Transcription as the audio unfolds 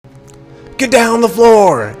get down on the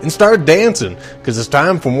floor and start dancing, because it's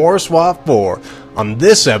time for more SWAT 4. On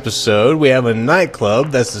this episode, we have a nightclub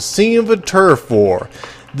that's the scene of a turf war.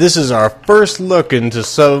 This is our first look into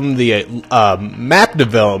some of the map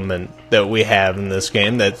development that we have in this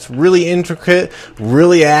game that's really intricate,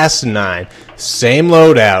 really asinine. Same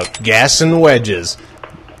loadout, gas and wedges.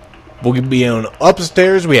 We'll be on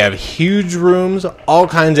upstairs, we have huge rooms, all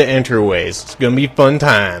kinds of entryways. It's gonna be fun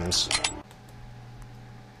times.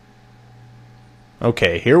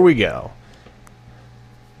 Okay, here we go.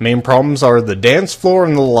 Main problems are the dance floor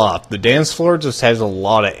and the loft. The dance floor just has a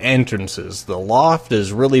lot of entrances. The loft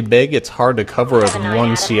is really big, it's hard to cover with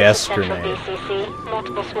one CS grenade.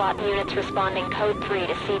 Multiple SWAT units responding code 3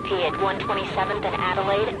 to CP at 127th and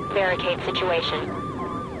Adelaide. Barricade situation.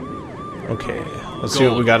 Okay, let's see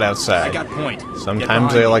what we got outside. I got point.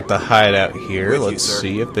 Sometimes they like to hide out here. Let's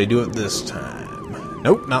see if they do it this time.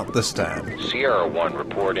 Nope, not this time. Sierra 1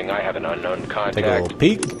 reporting. I have an unknown contact. Take a little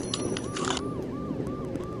peek.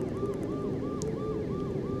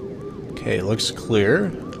 Okay, looks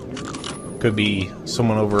clear. Could be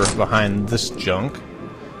someone over behind this junk.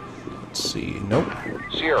 Let's see. Nope.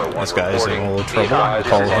 Sierra 1 this guy's in a little trouble.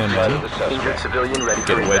 Call him in.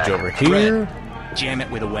 Get a wedge over here. Jam it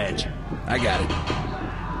with a wedge. I got it.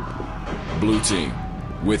 Blue team,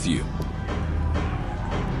 with you.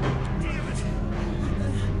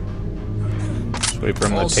 Just wait for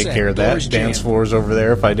him to take care of that. Dance floor's over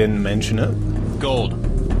there if I didn't mention it. Gold.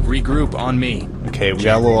 Regroup on me. Okay, we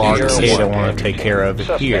got a little arcade I want to take care of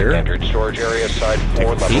here. Entered storage area side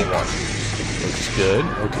 4 level 1. Looks good.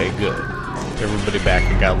 Okay, good. Everybody back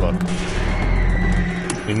and got look.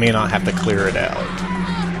 We may not have to clear it out.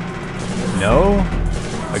 No?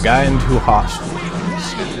 A guy and 2 hostages.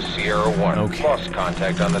 This is Sierra 1. Okay. Lost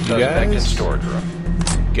contact on the suspect in storage room.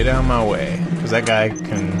 Get out of my way, because that guy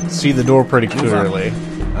can see the door pretty clearly.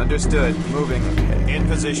 Understood. Moving. Okay. In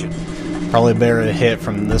position. Probably better to hit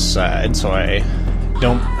from this side, so I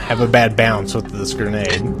don't have a bad bounce with this grenade.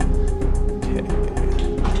 Okay.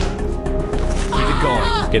 Keep it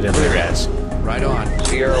going. Get in there, guys. Right on.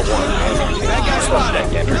 Sierra 1.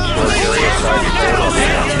 Suspect entered storage area side 4 level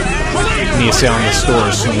 1. Need to stay on the store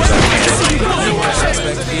as soon as I can.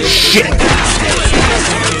 Shit!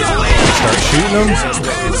 Start shooting them?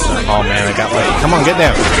 Oh man, I got late. Come on, get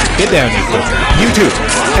down. Get down, you fool. You too.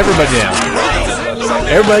 Everybody down.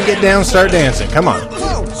 Everybody get down, start dancing. Come on.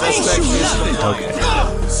 Okay.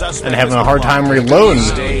 And having a hard time reloading.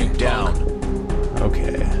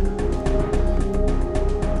 Okay.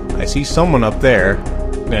 I see someone up there.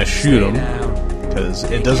 I'm gonna shoot him. Because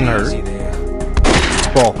it doesn't hurt.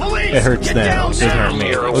 Well, it hurts them. It doesn't hurt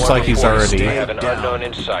me. Looks like he's already... Get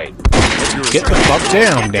the fuck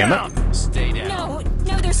down, damn it. No,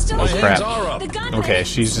 there's still Oh crap. Okay,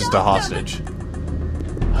 she's just a hostage.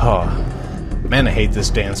 Oh, man, I hate this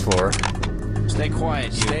dance floor. Stay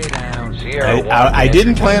quiet. Stay down. I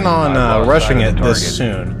didn't plan on rushing it this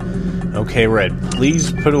soon. Okay, Red,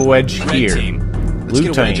 please put a wedge here.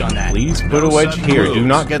 Blue team, please put a wedge here. Do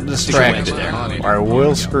not get distracted, or I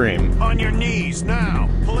will scream. On your knees now,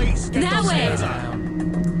 please. That way.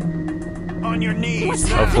 On your knees.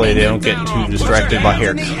 Hopefully they don't get too distracted by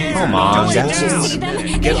here. Come on, guys.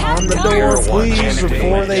 Get on the door, please,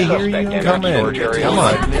 before they hear you come in. Come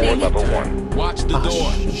on. Watch the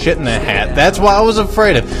door. Shit in the hat. That's what I was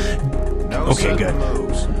afraid of. Okay, good.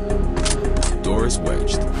 Door is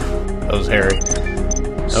wedged. That was hairy.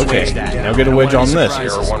 Okay, now get a wedge on this.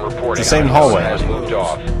 It's the same hallway.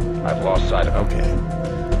 I've lost sight of him. Okay.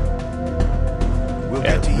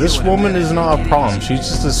 Yeah, this woman is not a problem. She's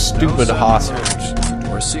just a stupid hostage.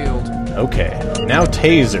 We're sealed. Okay, now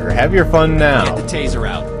taser. Have your fun now. Get the taser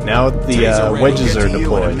out. Now the wedges are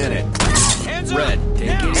deployed. Red, take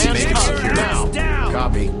it. Make it secure now.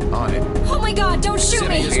 Copy. On it. Oh my god, don't shoot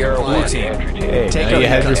me! Blue team. Hey, now you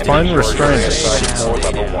have your fun restraining.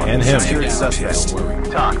 And him.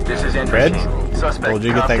 Red? Told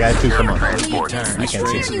you to get that guy too, come on. I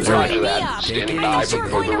can't see this.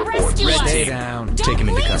 Stay down. Take him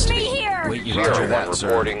into custody. Wait, you roger that,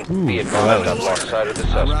 sir.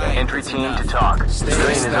 Entry team to talk.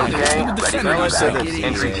 Civilian is okay. Ready for evac.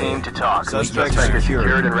 Entry team to talk. Suspect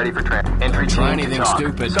secured and ready for transport. Entry team to talk.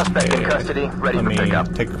 Suspect in custody. Ready for pickup. Let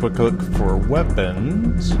me take a quick look for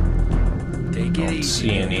weapons. Don't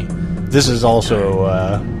see any. This is also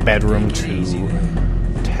a bad room to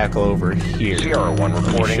tackle over here. Sierra 1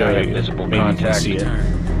 reporting on invisible Maybe you can see it.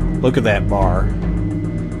 Look at that bar.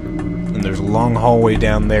 And there's a long hallway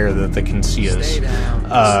down there that they can see us.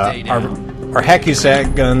 Our hacky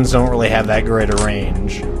sack guns don't really have that great a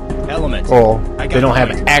range. Element. Well, they don't have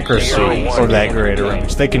accuracy or that great a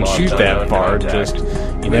range. They can shoot that far, just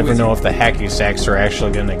you never know if the hacky sacks are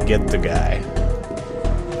actually going to get the guy.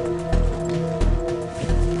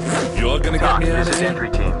 You're gonna get me out This of is here? entry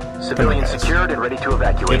team. Civilian secured and ready to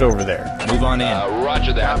evacuate. Get over there. Move on in.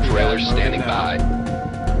 Roger that. Trailer standing by.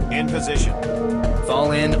 In position.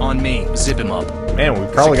 Fall in on me. Zip him up. Man,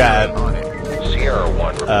 we probably got Sierra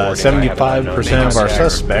 1 reporting. 75% of our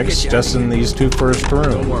suspects just in these two first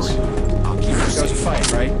rooms.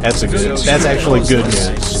 That's actually good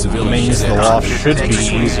news. It means the loft should be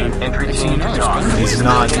easy. Entry team to talk. It's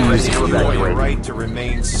not easy. Your right to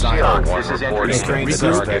remain silent. This is entry team. The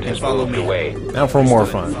target has moved away. Now for more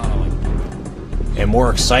fun. And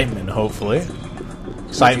more excitement, hopefully.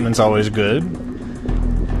 Excitement's always good.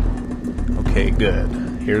 Okay, good.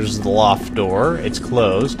 Here's the loft door. It's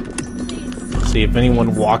closed. See if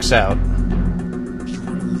anyone walks out.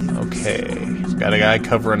 Okay. He's got a guy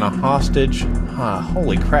covering a hostage.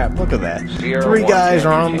 Holy crap, look at that. 3 guys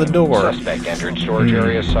are on the door. Suspect entered storage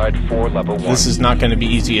area side 4, level 1. This is not going to be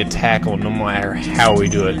easy to tackle no matter how we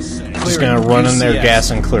do it. Just going to run in there, gas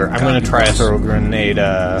and clear. I'm going to try to throw a grenade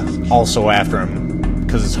also after him.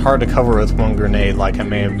 Because it's hard to cover with one grenade like I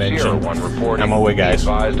may have mentioned. I'm away, guys.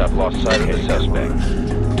 Advised, I've lost sight of the suspect.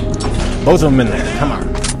 Both of them in there. Come on.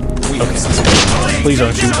 Okay. Please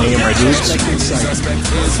don't shoot me, my dudes.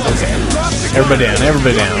 Okay. Everybody down.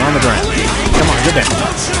 Everybody down. On the ground. Come on, get down.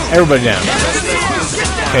 Everybody down.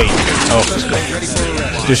 Hey. Oh.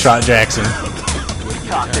 Just shot Jackson.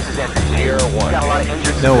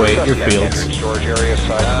 No, wait. You're Fields.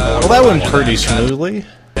 Well, that went pretty smoothly.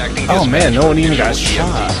 Oh, man. No one even got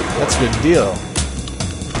shot. That's a good deal.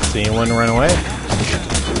 See anyone run away?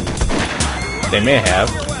 They may have.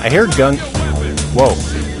 I hear gun... Whoa.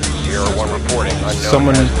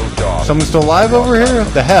 Someone's still alive over here?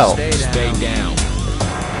 What the hell?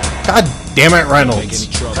 God damn it, Reynolds.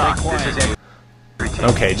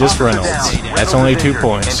 Okay, just Reynolds. That's only 2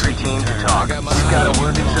 points.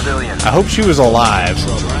 I hope she was alive.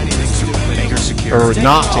 Or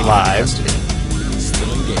not alive.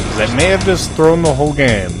 That may have just thrown the whole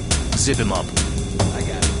game. Zip him up.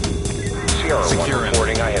 Sierra 1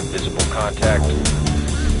 reporting. I have visible contact.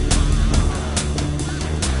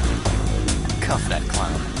 Cuff that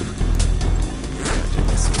clown.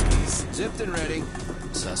 Zipped and ready.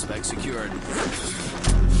 Suspect secured.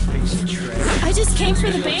 I just came for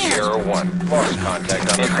the band. Sierra 1, lost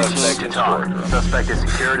contact on the suspect in storage room. Suspect is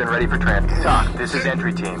secured and ready for transport. TOC, this is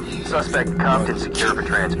entry team. Suspect cuffed and secure for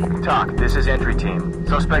transport. TOC, this is entry team.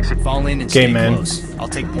 Suspect fall in and okay, stay man. close. I'll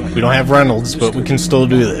take point. We don't have Reynolds, but we can still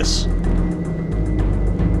do this.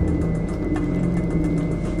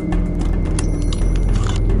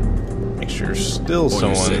 Make sure still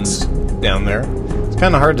someone's down there. It's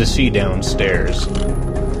kind of hard to see downstairs.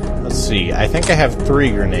 Let's see. I think I have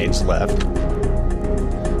 3 grenades left.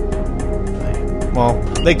 Well,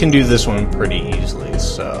 they can do this one pretty easily,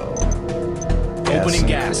 so... Opening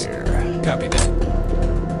gas. Copy that.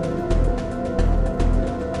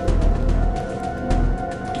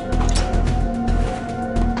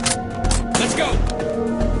 Let's go.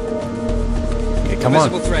 Okay, come on.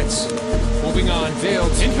 Visible threats. Moving on.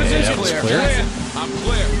 Fields. In position. that's Clear. clear. I'm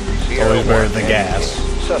clear. Always better than the gas.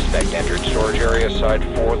 Suspect entered storage area side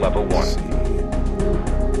 4, level 1.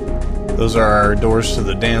 Those are our doors to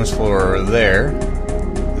the dance floor over there.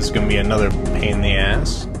 This is going to be another pain in the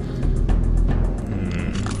ass.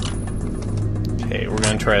 Okay, we're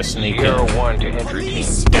going to try to sneak in. Sierra 1 to entry team.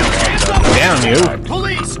 Down, you!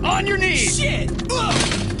 Police on your knees. Shit.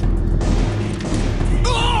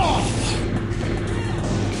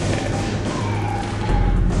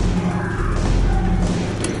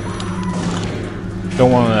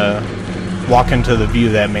 Don't want to walk into the view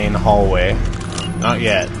of that main hallway. Not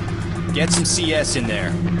yet. Get some CS in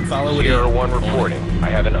there. Follow it Sierra in. 1 reporting. I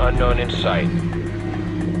have an unknown in sight.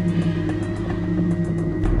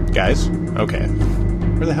 Guys? Okay.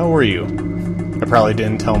 Where the hell were you? I probably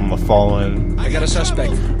didn't tell them to fall in. I got a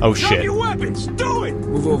suspect. Oh shit. Your weapons. Do it.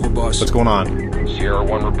 Move over, boss. What's going on? Sierra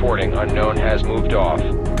 1 reporting. Unknown has moved off.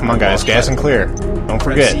 Come on guys, gas and clear. Don't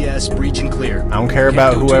forget. CS, breach and clear. I don't care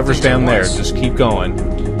about whoever's down there. Just keep going.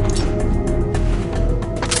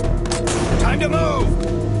 Time to move.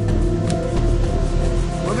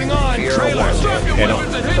 Moving on. Sierra Trailer. 1. Drop your Yeah, no.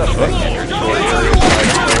 weapons and hit the Suspect floor. entered storage area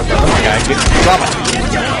side 4, Come on guys, drop it.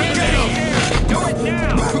 Do it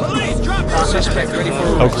now. Police, drop your Suspect ready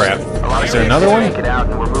for Oh crap. Is there another one? Take it out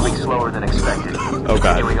and we're moving slower than expected. Oh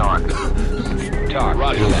god. Continuing on. TOC,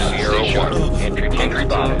 Roger that. Sierra 1. Entry team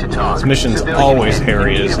to TOC. This mission's always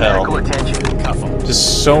hairy as hell.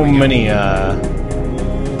 Just so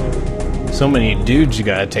So many dudes you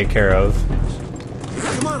gotta take care of.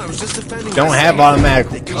 Come on, I was just defending. Don't have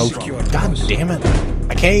automatic. Oh, god damn it.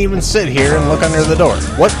 I can't even sit here and look under the door.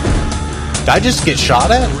 What? Did I just get shot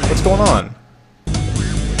at? What's going on?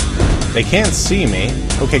 They can't see me.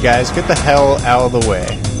 Okay, guys, get the hell out of the way.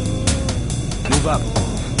 Move up.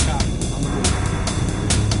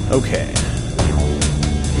 Okay.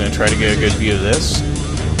 I'm gonna try to get a good view of this.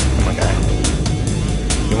 Come on,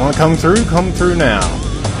 guy. You wanna come through? Come through now.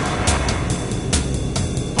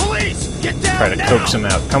 Police, get down Try to now. coax him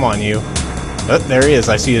out. Come on, you. Oh, there he is.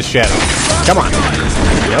 I see his shadow. Come on.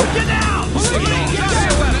 Nope. Get down. Police, get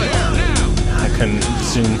down. I couldn't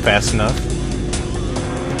zoom fast enough.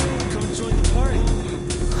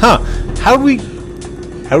 Huh. How do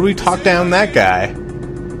we talk down that guy?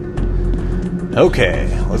 Okay,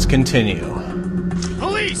 let's continue.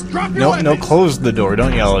 Police, drop your No, weapons. close the door.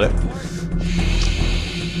 Don't yell at it.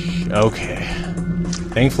 Okay.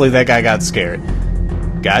 Thankfully that guy got scared.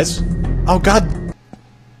 Guys? Oh god.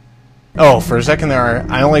 Oh, for a second there,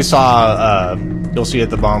 I only saw, you'll see at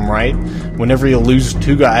the bottom right, whenever you lose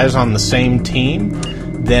two guys on the same team,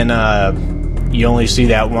 then, you only see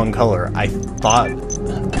that one color. I thought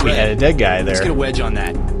we had a dead guy Let's get a there. wedge on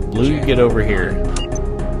that. Blue, get over here.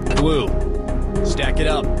 Blue. Stack it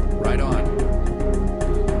up. Right on.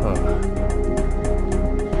 Oh.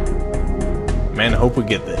 Man, I hope we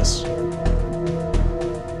get this.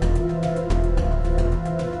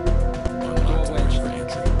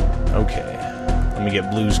 Okay. Let me get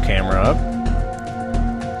Blue's camera up.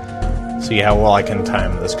 See how well I can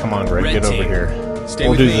time this. Come on, Greg, Red get over team. here. Stay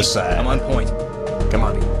We'll with do me. this side. I'm on point. Come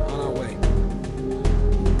on. On our way.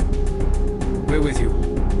 We're with you.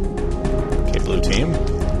 Okay, Blue team.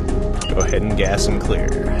 Go ahead and gas and clear.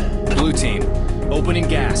 Blue team. Opening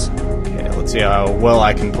gas. Okay, let's see how well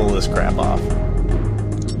I can pull this crap off.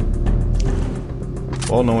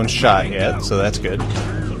 Well, no one's shot yet, so that's good.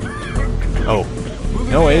 Oh.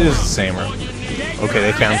 No, it is the same room. Okay,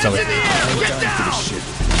 they found something. Get down.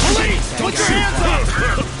 Police, put your hands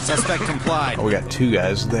up. Suspect complied. Oh, we got two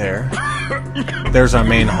guys there. There's our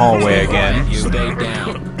main hallway again. You stay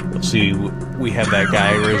down. Let's see, we have that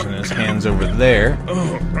guy raising his hands over there.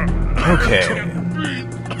 Okay.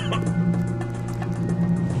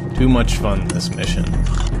 Too much fun, this mission.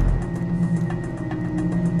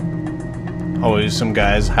 Always some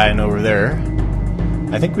guys hiding over there.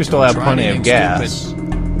 I think we still have plenty of gas.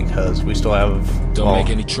 Because we still have, Don't make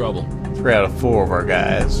any trouble. 3 out of 4 of our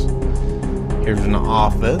guys. Here's an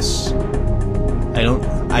office.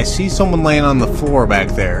 I see someone laying on the floor back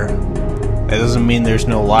there. That doesn't mean there's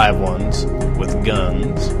no live ones with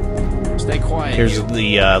guns. Stay quiet. Here's you.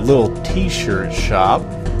 the little t-shirt shop.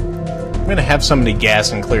 I'm gonna have somebody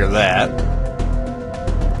gas and clear that.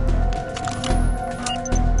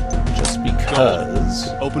 Just because.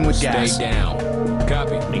 Open with gas. Stay down.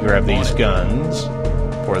 Copy. Let me grab these guns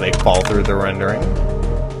before they fall through the rendering.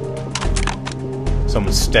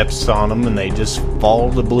 Someone steps on them and they just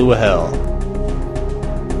fall to blue hell.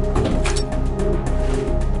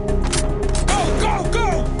 Go, go,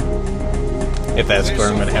 go. If that's where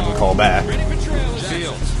I'm gonna have them call back. Okay,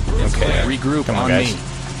 Regroup come on, on guys. me.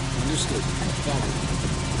 Understood.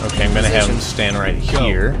 Follow. Okay, I'm gonna have them stand right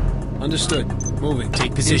here. Understood. Moving.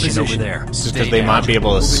 Take position over there. Just because they might be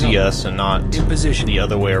able to see us and not In position. the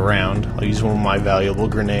other way around. I'll use one of my valuable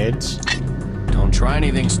grenades. Don't try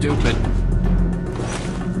anything stupid.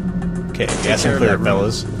 Okay, gas and clear,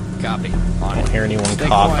 fellas. Copy. I On don't it. hear anyone Stay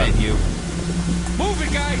coughing. quiet, you. Move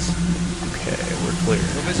it, guys. Okay, we're clear.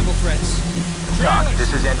 No visible threats. Doc,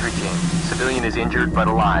 this is entry team. Civilian is injured but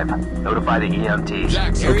alive. Notify the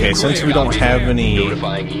EMTs. Okay, since we don't have any...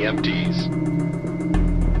 Notifying EMTs.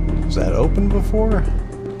 Was that open before?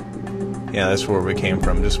 Yeah, that's where we came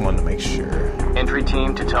from. Just wanted to make sure. Entry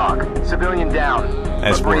team to talk. Civilian down.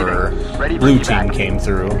 That's but where breathing. Ready for blue evac. team came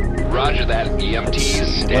through. Roger that.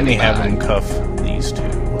 EMTs. Let me have standing them cuff these two.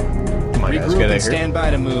 Come on, guys, Regroup get out and here. stand by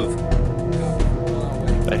to move.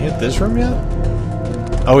 Did I hit this room yet?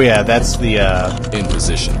 Oh yeah, that's the In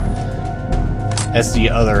position.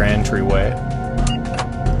 other entryway.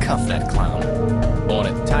 Cuff that clown. On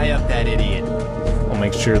it. Tie up that idiot. I'll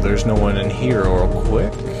make sure there's no one in here real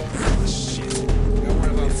quick.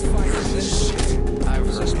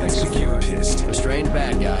 Restrained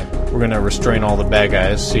bad guy. We're gonna restrain all the bad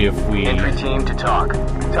guys, see if we... Entry team to talk.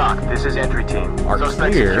 Talk, this is entry team. Are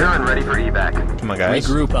Suspect clear. secure and ready for evac. Come on, guys.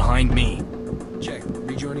 Regroup behind me. Check.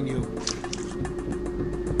 Rejoining you.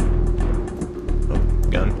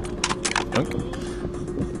 Gun. Dunk.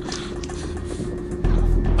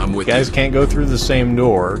 I'm with Guys you. can't go through the same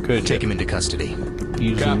door, could Take you? him into custody.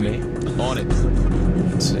 Confusing Copy. me. On it.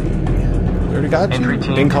 Let's see. We already got you. Entry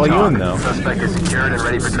team Didn't to call you talk. in though. Suspect is secured and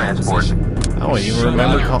ready for transport. I don't even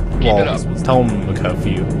remember. Well, tell him to cuff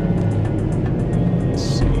you. Let's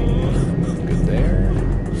see. Good there.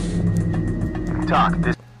 Talk.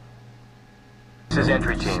 This is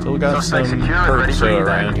entry team. Still got Suspect some secure and ready perks for evac.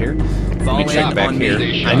 around here. Let Fall me check in back on here.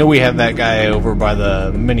 me. I know we have that guy over by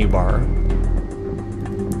the minibar.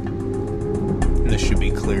 This should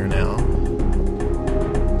be clear now.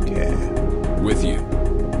 Okay. With you.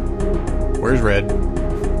 Where's Red?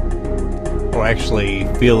 Oh, actually,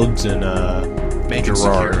 Fields and Make it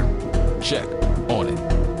Gerard. secure. Check. On it.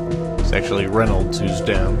 It's actually Reynolds who's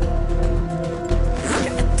down.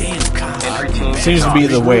 Entry team Seems to be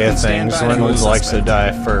the way of Stand things. by. Reynolds likes to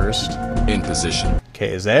die first. In position.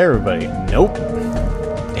 Okay, is that everybody? Nope.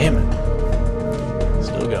 Damn it.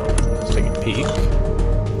 Still going. Let's take a peek.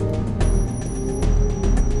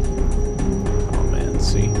 Oh man,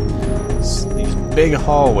 see? These big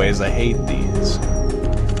hallways, I hate these.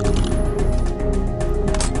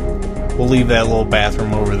 We'll leave that little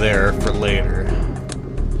bathroom over there for later.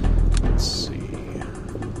 Let's see.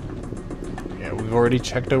 Yeah, we've already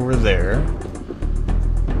checked over there.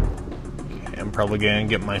 Okay, I'm probably gonna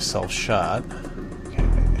get myself shot. Okay.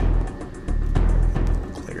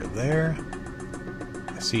 Clear there.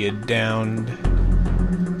 I see a downed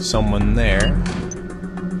someone there.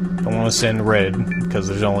 Don't want to send Red because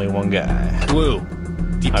there's only one guy. Blue.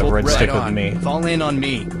 Have Red stick with me. Fall in on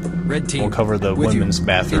me. Red team. We'll cover the with women's you.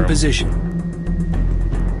 bathroom. In position.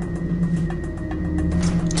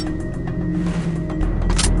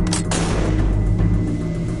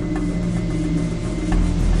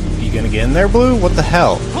 You gonna get in there, Blue? What the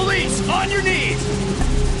hell? Police, on your knees!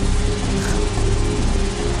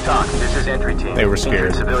 Talk. This is entry team. They were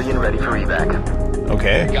scared. Injured civilian ready for evac.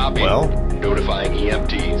 Okay. Well, Notifying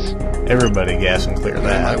EMTs. everybody gas and clear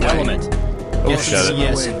that. Element. Oh, Yes, shut it.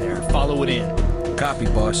 yes in there. Follow it in. Copy,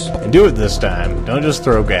 boss. And do it this time. Don't just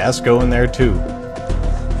throw gas. Go in there too.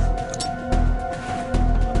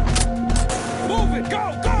 Move it!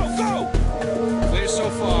 Go, go, go! Clear so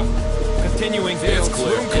far. Continuing. It's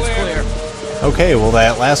clear. Room It's clear. Okay. Well,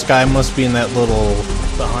 that last guy must be in that little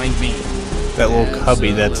Behind me.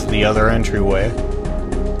 cubby. That's the other entryway.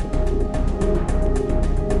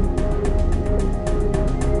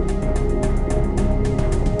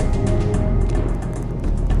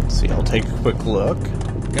 See, I'll take a quick look.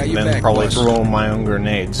 Got your Then back, probably boss. throw my own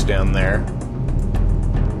grenades down there.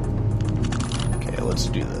 Okay, let's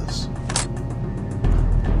do this.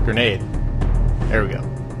 Grenade. There we go.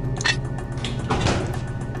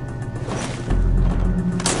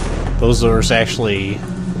 Those are actually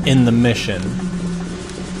in the mission.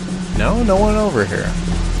 No, no one over here.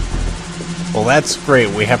 Well, that's great.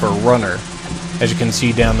 We have a runner. As you can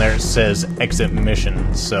see down there, it says exit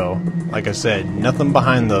mission. So, like I said, nothing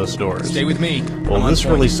behind those doors. Stay with me. Well, this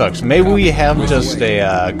really sucks. Maybe we have just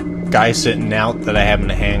a guy sitting out that I haven't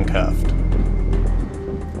handcuffed.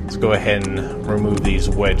 Let's go ahead and remove these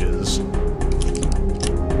wedges.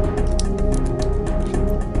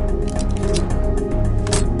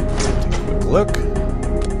 Take a quick look.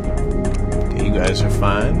 Okay, you guys are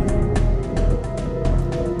fine.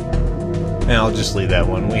 And I'll just leave that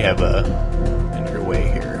one. We have a entryway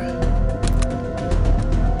here.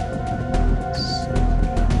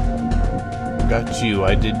 Got you.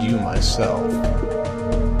 I did you myself.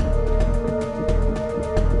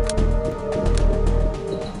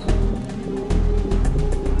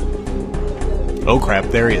 Oh crap,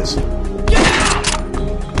 there he is. Come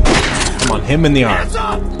on, him in the arm.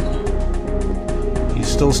 He's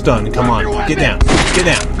still stunned. Come on, get down. Get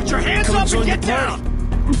down. Put your hands up and get down!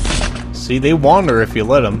 See, they wander if you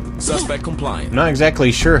let them. Suspect compliant. I'm not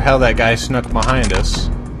exactly sure how that guy snuck behind us.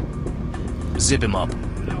 Zip him up.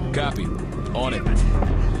 Copy. On it.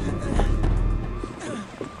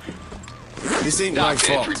 This ain't my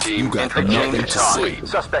fault. You got Entry team nothing to to talk. say.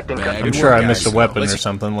 Suspect in Bag custody. I'm Good sure work, I missed a guys. weapon or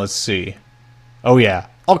something. Let's see. Oh yeah,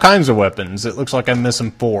 all kinds of weapons. It looks like I'm missing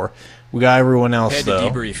 4. We got everyone else Head to though.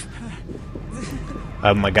 debrief. I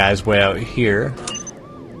have my guys way out here.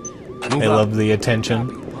 They love the attention.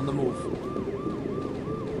 On the move.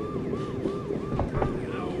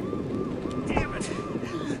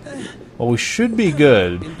 Well, we should be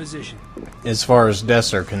good In position. as far as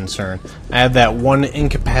deaths are concerned. I have that one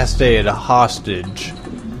incapacitated hostage.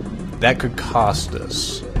 That could cost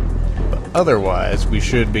us. But otherwise, we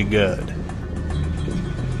should be good.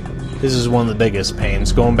 This is one of the biggest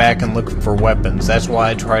pains, going back and looking for weapons. That's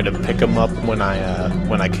why I try to pick them up when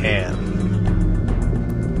I can.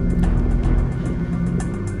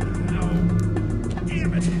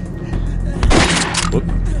 Whoop.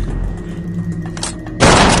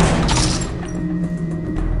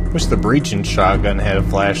 Wish the breaching shotgun had a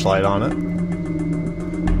flashlight on it.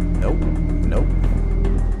 Nope. Nope.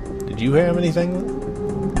 Did you have anything?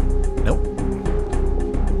 Nope.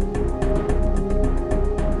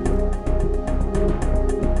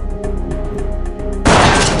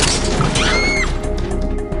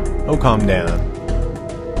 Oh, calm down.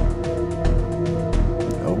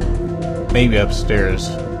 Oh, maybe upstairs.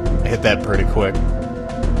 I hit that pretty quick.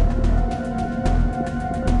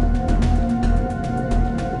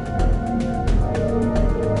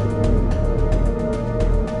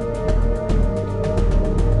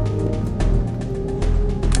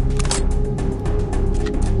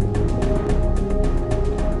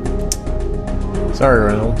 Sorry,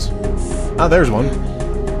 Reynolds. Oh, there's one.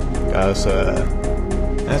 Got us,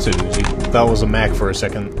 that's a Uzi. Thought it was a Mac for a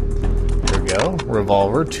second. There we go.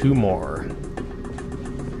 Revolver, 2 more.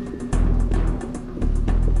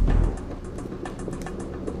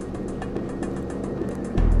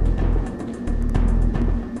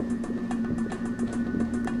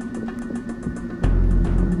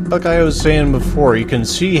 Like I was saying before, you can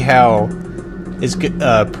see how it's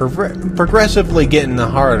progressively getting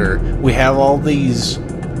harder. We have all these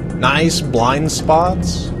nice blind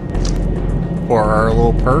spots for our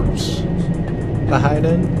little perps to hide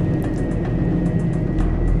in.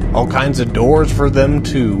 All kinds of doors for them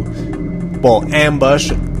to, well,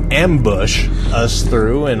 ambush us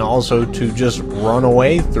through, and also to just run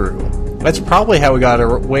away through. That's probably how he got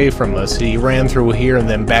away from us. He ran through here and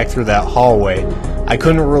then back through that hallway. I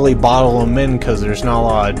couldn't really bottle him in because there's not a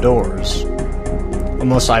lot of doors.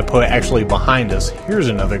 Unless I put it actually behind us. Here's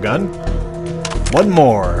another gun. 1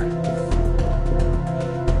 more.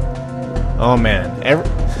 Oh man.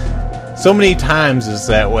 So many times it's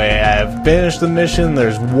that way. I've finished the mission,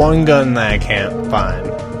 there's 1 gun that I can't find.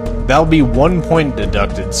 That'll be 1 point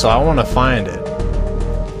deducted, so I want to find it.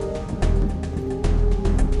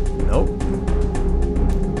 Nope.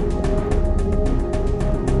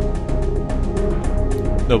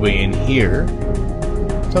 Nobody in here.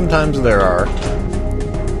 Sometimes there are.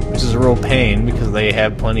 Which is a real pain because they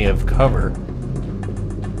have plenty of cover.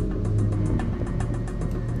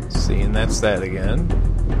 See, and that's that again.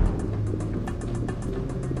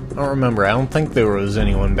 I don't remember. I don't think there was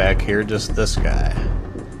anyone back here, just this guy.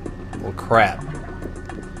 Well, crap.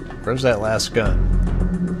 Where's that last gun?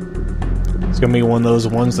 It's gonna be one of those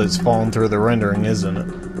ones that's fallen through the rendering, isn't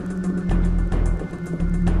it?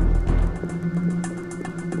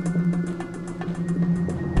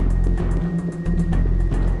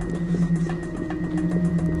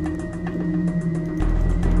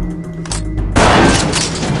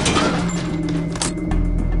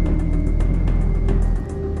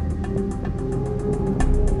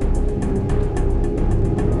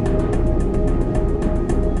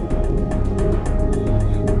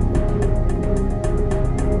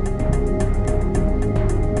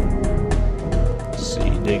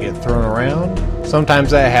 Thrown around.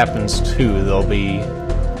 Sometimes that happens too. They'll be...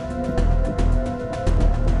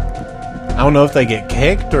 I don't know if they get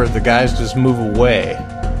kicked or if the guys just move away.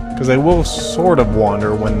 Because they will sort of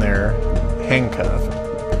wander when they're handcuffed.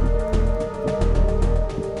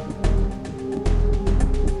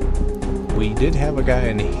 We did have a guy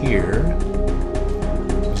in here.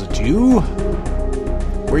 Was it you?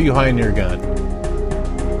 Where are you hiding your gun?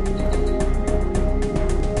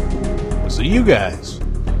 Was it you guys?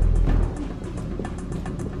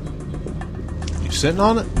 Sitting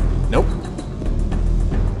on it? Nope.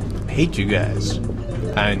 I hate you guys.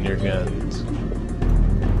 Hiding your guns.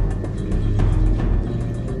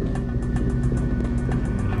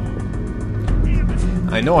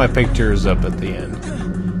 I know I picked yours up at the end.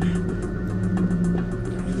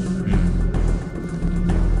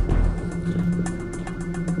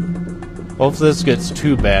 Well, if this gets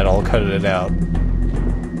too bad, I'll cut it out.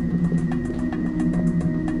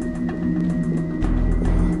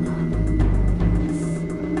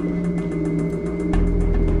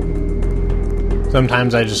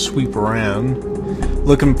 Sometimes I just sweep around,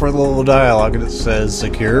 looking for the little dialogue that says,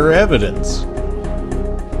 secure evidence.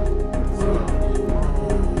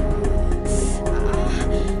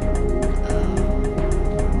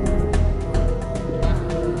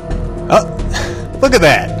 Oh, look at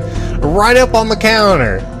that! Right up on the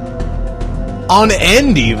counter! On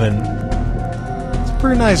end, even! It's a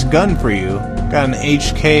pretty nice gun for you. Got an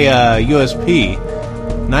HK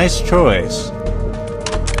USP. Nice choice.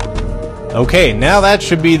 Okay, now that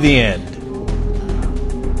should be the end.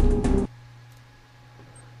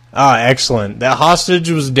 Ah, excellent. That hostage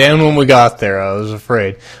was down when we got there, I was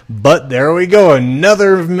afraid. But there we go,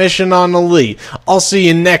 another mission on Elite. I'll see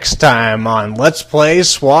you next time on Let's Play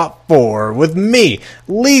SWAT 4 with me,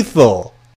 Lethal.